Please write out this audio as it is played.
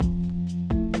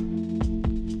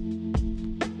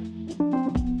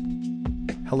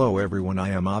Hello everyone, I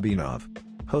am Abhinav,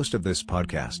 host of this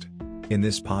podcast. In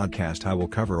this podcast I will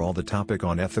cover all the topic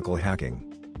on ethical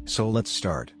hacking. So let's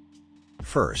start.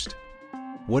 First,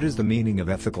 what is the meaning of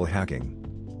ethical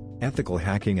hacking? Ethical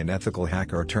hacking and ethical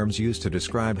hack are terms used to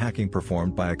describe hacking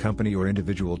performed by a company or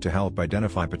individual to help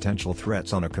identify potential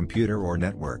threats on a computer or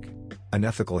network. An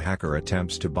ethical hacker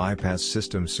attempts to bypass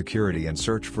system security and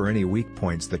search for any weak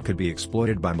points that could be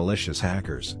exploited by malicious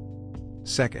hackers.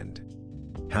 Second,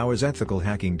 how is ethical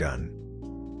hacking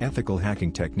done? Ethical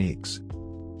hacking techniques.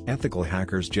 Ethical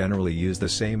hackers generally use the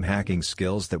same hacking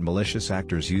skills that malicious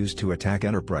actors use to attack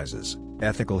enterprises.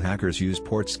 Ethical hackers use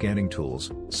port scanning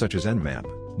tools, such as Nmap,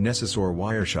 Nessus or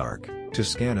Wireshark, to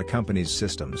scan a company's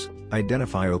systems,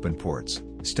 identify open ports,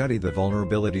 study the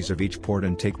vulnerabilities of each port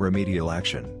and take remedial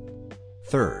action.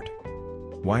 Third,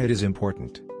 why it is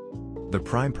important. The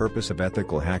prime purpose of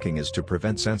ethical hacking is to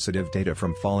prevent sensitive data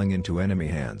from falling into enemy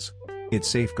hands. It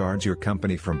safeguards your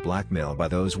company from blackmail by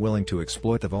those willing to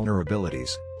exploit the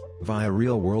vulnerabilities. Via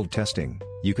real-world testing,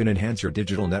 you can enhance your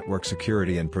digital network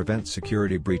security and prevent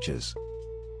security breaches.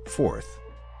 Fourth,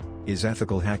 is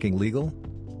ethical hacking legal?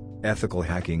 Ethical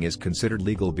hacking is considered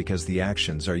legal because the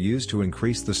actions are used to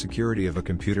increase the security of a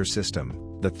computer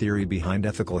system. The theory behind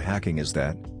ethical hacking is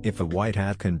that, if a white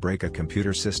hat can break a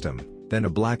computer system, then a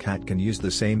black hat can use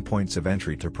the same points of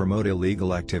entry to promote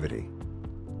illegal activity.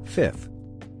 Fifth,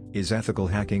 is ethical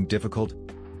hacking difficult?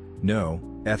 No,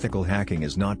 ethical hacking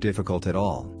is not difficult at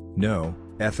all. No,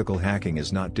 ethical hacking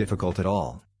is not difficult at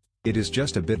all. It is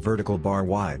just a bit vertical bar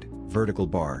wide. Vertical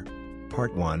bar.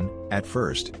 Part 1, at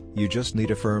first, you just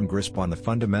need a firm grasp on the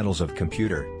fundamentals of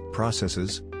computer,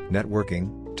 processes,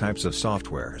 networking, types of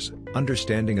softwares,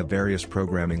 understanding of various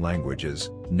programming languages,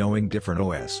 knowing different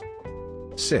OS.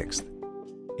 Sixth,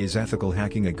 is ethical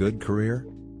hacking a good career?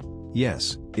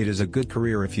 Yes, it is a good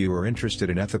career if you are interested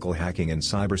in ethical hacking in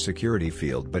cybersecurity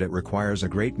field, but it requires a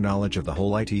great knowledge of the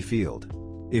whole IT field.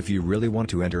 If you really want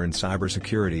to enter in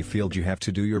cybersecurity field, you have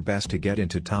to do your best to get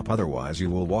into top, otherwise you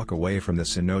will walk away from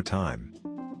this in no time.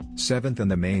 Seventh, and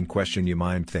the main question you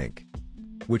might think.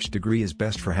 Which degree is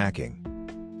best for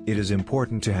hacking? It is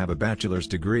important to have a bachelor's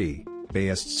degree,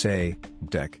 BSc,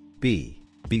 Tech, B,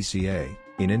 BCA,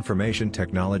 in information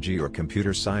technology or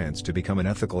computer science to become an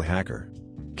ethical hacker.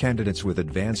 Candidates with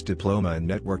advanced diploma in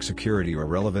network security or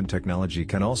relevant technology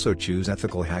can also choose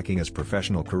ethical hacking as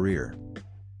professional career.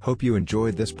 Hope you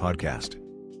enjoyed this podcast.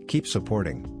 Keep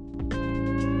supporting.